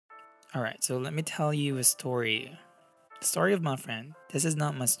All right, so let me tell you a story. The story of my friend. This is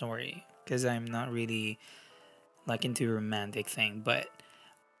not my story because I'm not really like into a romantic thing, but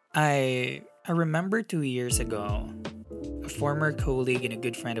I remember 2 years ago, a former colleague and a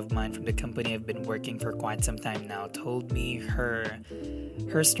good friend of mine from the company I've been working for quite some time now told me her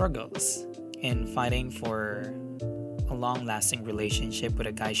struggles in fighting for a long-lasting relationship with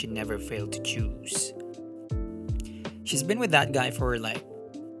a guy she never failed to choose. She's been with that guy for like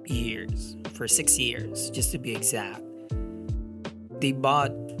years, for 6 years just to be exact. They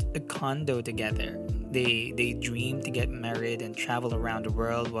bought a condo together. They dreamed to get married and travel around the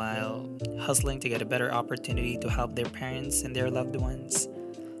world while hustling to get a better opportunity to help their parents and their loved ones.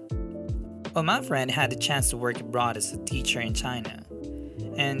 Well, my friend had the chance to work abroad as a teacher in China.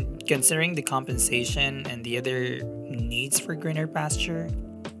 And considering the compensation and the other needs for greener pasture,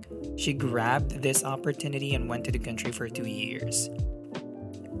 she grabbed this opportunity and went to the country for 2 years.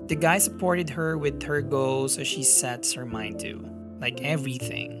 The guy supported her with her goals as she sets her mind to, like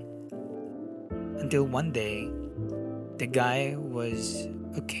everything. Until one day, the guy was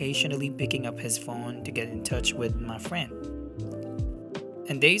occasionally picking up his phone to get in touch with my friend.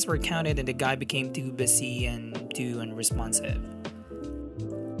 And days were counted, and the guy became too busy and too unresponsive.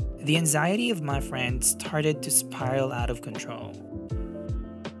 The anxiety of my friend started to spiral out of control.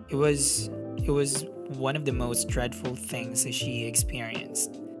 It was it was one of the most dreadful things that she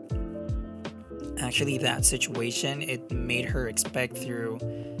experienced. Actually, that situation it made her expect through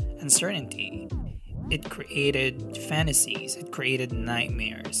uncertainty. It created fantasies, it created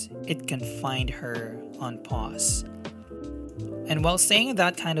nightmares. It confined her on pause. And while staying at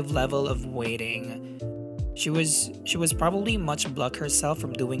that kind of level of waiting, she was probably much block herself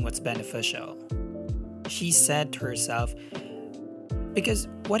from doing what's beneficial. She said to herself, because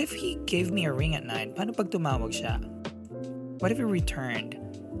what if he gave me a ring at night? Paano pag tumawag siya? What if he returned?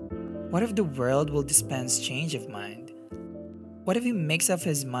 What if the world will dispense change of mind? What if he makes up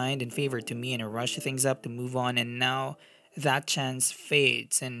his mind in favor to me and I rush things up to move on and now that chance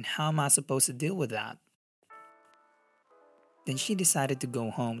fades and how am I supposed to deal with that? Then she decided to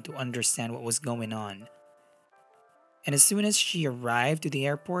go home to understand what was going on. And as soon as she arrived to the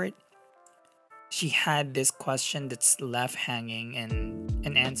airport, she had this question that's left hanging and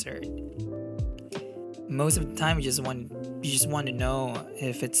unanswered. Most of the time you just want to know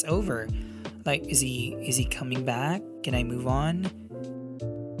if it's over. Like is he coming back? Can I move on?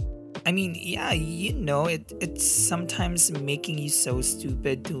 I mean, yeah, it's sometimes making you so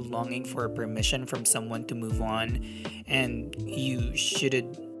stupid to longing for permission from someone to move on and you should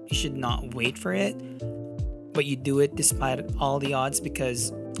not wait for it, but you do it despite all the odds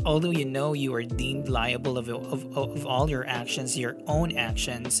because although you know you are deemed liable of all your actions, your own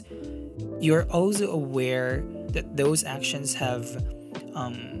actions, you're also aware that those actions have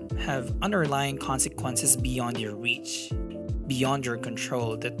underlying consequences beyond your reach, beyond your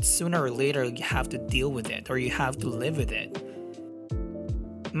control, that sooner or later you have to deal with it or you have to live with it.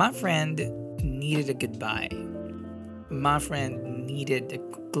 My friend needed a goodbye. My friend needed a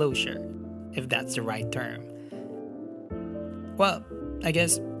closure, if that's the right term. Well, I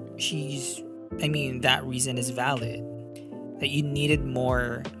guess that reason is valid. That you needed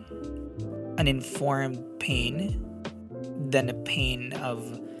more an informed pain than a pain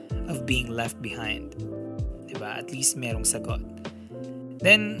of being left behind. Diba? At least merong sagot.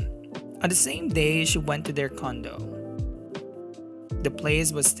 Then, on the same day, she went to their condo. The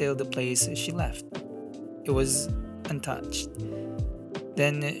place was still the place she left. It was untouched.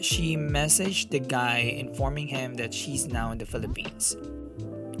 Then she messaged the guy informing him that she's now in the Philippines.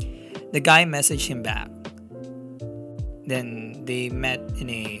 The guy messaged him back. Then they met in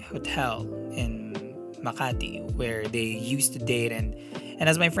a hotel in Makati where they used to date and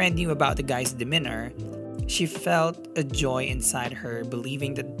as my friend knew about the guy's demeanor, she felt a joy inside her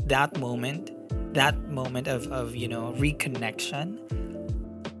believing that that moment of reconnection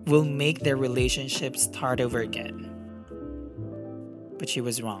will make their relationship start over again. But she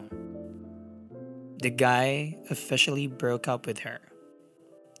was wrong. The guy officially broke up with her.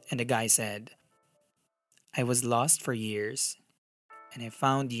 And the guy said, I was lost for years, and I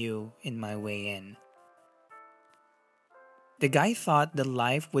found you in my way in. The guy thought the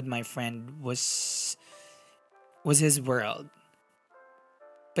life with my friend was his world.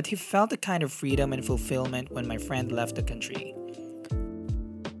 But he felt a kind of freedom and fulfillment when my friend left the country.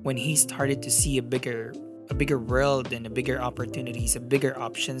 When he started to see a bigger world and a bigger opportunities, a bigger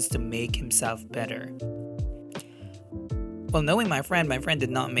options to make himself better. Well, knowing my friend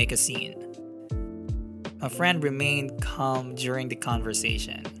did not make a scene. My friend remained calm during the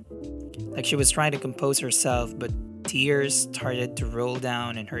conversation. Like she was trying to compose herself, but tears started to roll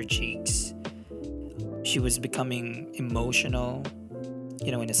down in her cheeks. She was becoming emotional,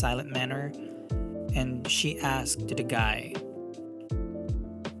 in a silent manner. And she asked to the guy,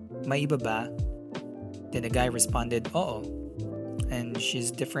 "May iba ba?" Then the guy responded, "Oo." And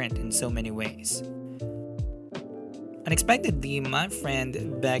she's different in so many ways. Unexpectedly, my friend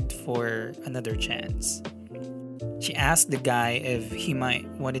begged for another chance. She asked the guy if he might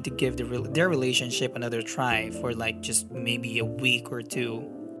wanted to give their relationship another try for like just maybe a week or two,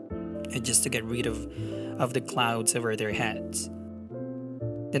 just to get rid of the clouds over their heads.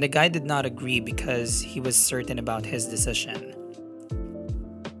 Then the guy did not agree because he was certain about his decision.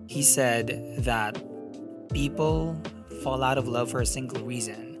 He said that people fall out of love for a single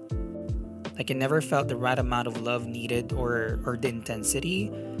reason. Like he never felt the right amount of love needed, or the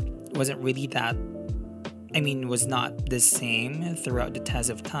intensity wasn't really that, was not the same throughout the test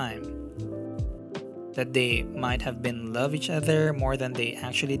of time. That they might have been love each other more than they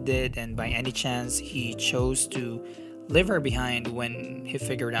actually did, and by any chance he chose to leave her behind when he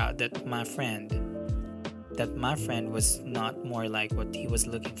figured out that my friend was not more like what he was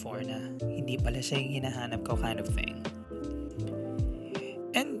looking for, na hindi pala siya yung hinahanap ko kind of thing.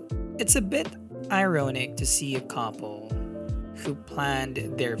 And it's a bit ironic to see a couple who planned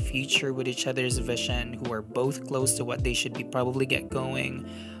their future with each other's vision, who are both close to what they should be probably get going,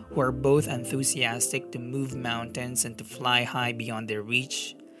 who are both enthusiastic to move mountains and to fly high beyond their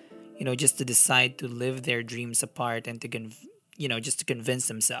reach, just to decide to live their dreams apart and to just to convince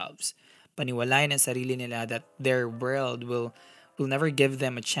themselves, paniwalay na sarili nila that their world will never give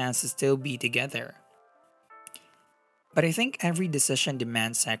them a chance to still be together. But I think every decision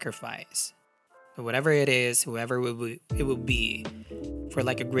demands sacrifice. Whatever it is, whoever it will be, for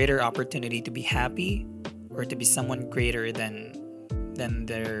like a greater opportunity to be happy or to be someone greater than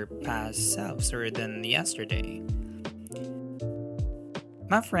their past selves or than yesterday.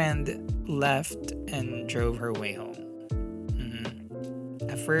 My friend left and drove her way home.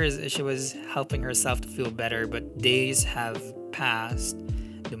 At first, she was helping herself to feel better, but days have passed.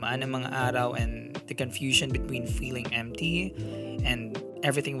 Dumaan ang mga araw, and the confusion between feeling empty and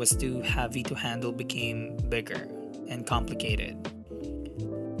everything was too heavy to handle became bigger and complicated.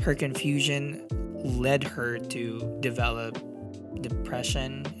 Her confusion led her to develop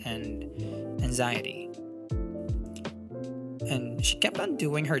depression and anxiety. And she kept on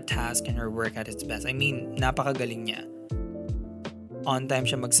doing her task and her work at its best. Napakagaling niya. On time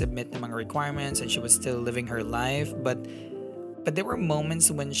siya mag-submit ng mga requirements and she was still living her life. But there were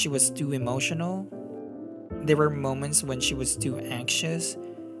moments when she was too emotional. There were moments when she was too anxious,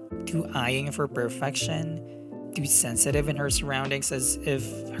 too eyeing for perfection, too sensitive in her surroundings, as if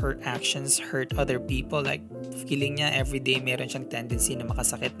her actions hurt other people. Like, feeling niya everyday meron siyang tendency na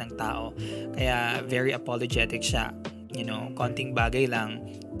makasakit ng tao. Kaya very apologetic siya. Konting bagay lang,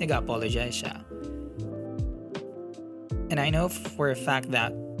 nag-apologize siya. And I know for a fact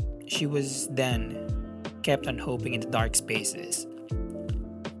that she was then kept on hoping in the dark spaces.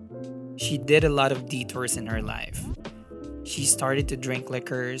 She did a lot of detours in her life. She started to drink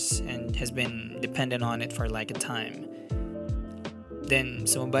liquors and has been dependent on it for like a time. Then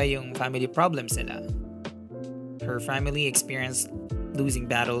sumabay yung family problems nila. Her family experienced losing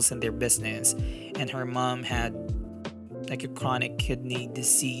battles in their business, and her mom had like a chronic kidney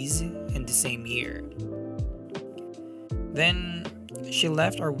disease in the same year. Then she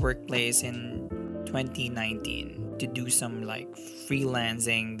left our workplace in 2019 to do some like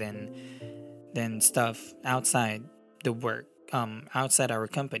freelancing, then stuff outside the work, outside our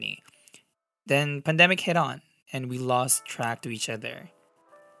company. Then pandemic hit on and we lost track to each other.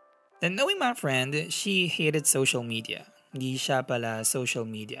 Then knowing my friend, she hated social media. Hindi siya pala social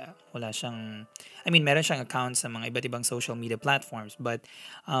media. Wala siyang, meron siyang account sa mga iba't ibang social media platforms, but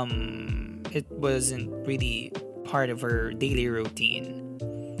it wasn't really part of her daily routine.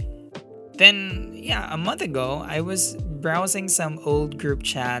 Then, a month ago, I was browsing some old group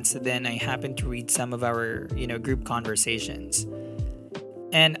chats. Then I happened to read some of our, group conversations.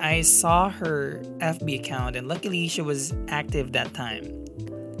 And I saw her FB account, and luckily she was active that time.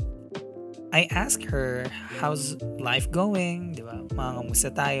 I asked her, how's life going? Diba? Mga kamusta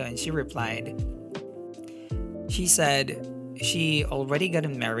tayo? And she replied, she said she already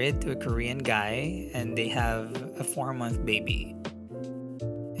gotten married to a Korean guy and they have a 4-month baby.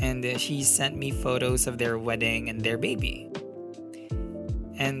 And she sent me photos of their wedding and their baby.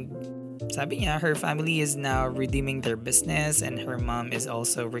 And sabi niya, her family is now redeeming their business and her mom is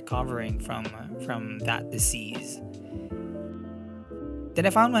also recovering from that disease. Then I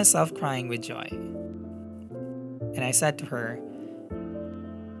found myself crying with joy. And I said to her,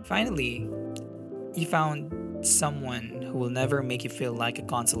 finally, you found someone who will never make you feel like a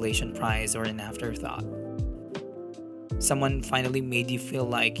consolation prize or an afterthought. Someone finally made you feel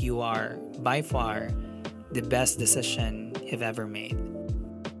like you are, by far, the best decision you've ever made.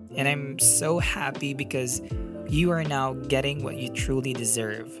 And I'm so happy because you are now getting what you truly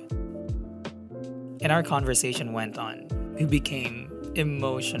deserve. And our conversation went on. We became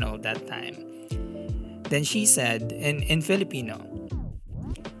emotional that time. Then she said in Filipino,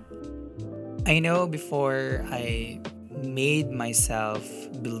 I know before I made myself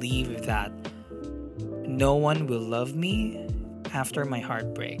believe that no one will love me after my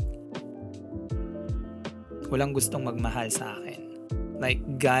heartbreak. Walang gustong magmahal sa akin.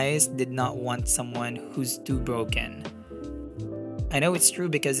 Like, guys did not want someone who's too broken. I know it's true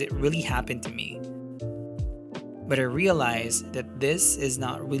because it really happened to me. But I realized that this is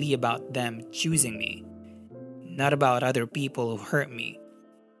not really about them choosing me, not about other people who hurt me.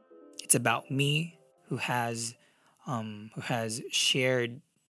 It's about me who has shared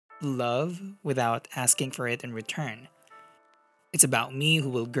love without asking for it in return. It's about me who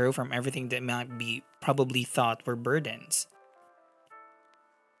will grow from everything that might be probably thought were burdens.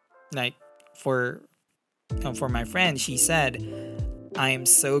 Like for for my friend, she said, "I am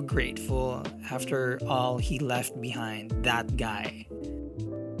so grateful after all he left behind, that guy.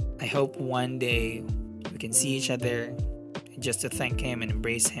 I hope one day we can see each other just to thank him and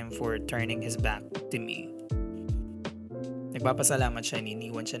embrace him for turning his back to me." Nagpapasalamat siya,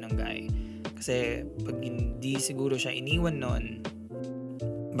 iniwan siya ng guy. Kasi pag hindi siguro siya iniwan noon,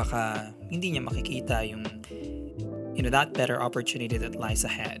 baka hindi niya makikita yung, that better opportunity that lies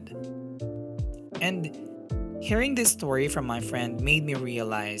ahead. And hearing this story from my friend made me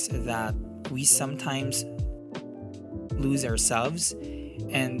realize that we sometimes lose ourselves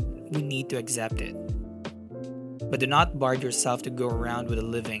and we need to accept it. But do not bar yourself to go around with the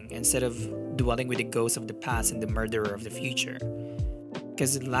living instead of dwelling with the ghosts of the past and the murderer of the future.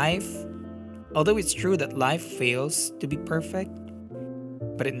 Because life, although it's true that life fails to be perfect,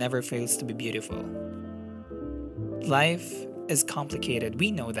 but it never fails to be beautiful. Life is complicated,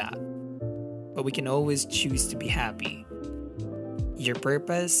 we know that. But we can always choose to be happy. Your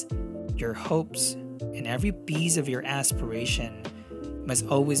purpose, your hopes, and every piece of your aspiration must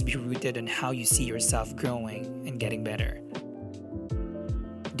always be rooted in how you see yourself growing and getting better.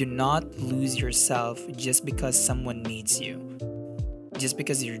 Do not lose yourself just because someone needs you, just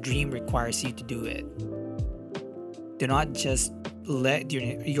because your dream requires you to do it. Do not just let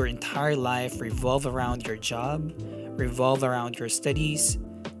your entire life revolve around your job, revolve around your studies,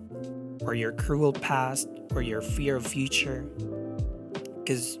 or your cruel past, or your fear of future.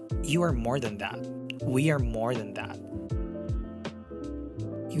 Because you are more than that. We are more than that.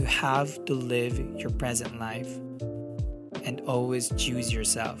 You have to live your present life and always choose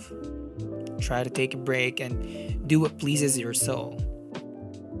yourself. Try to take a break and do what pleases your soul.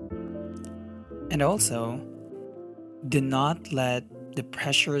 And also, do not let the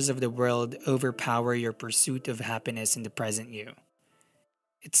pressures of the world overpower your pursuit of happiness in the present you.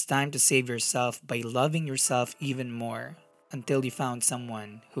 It's time to save yourself by loving yourself even more until you found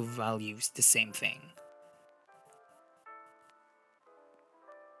someone who values the same thing.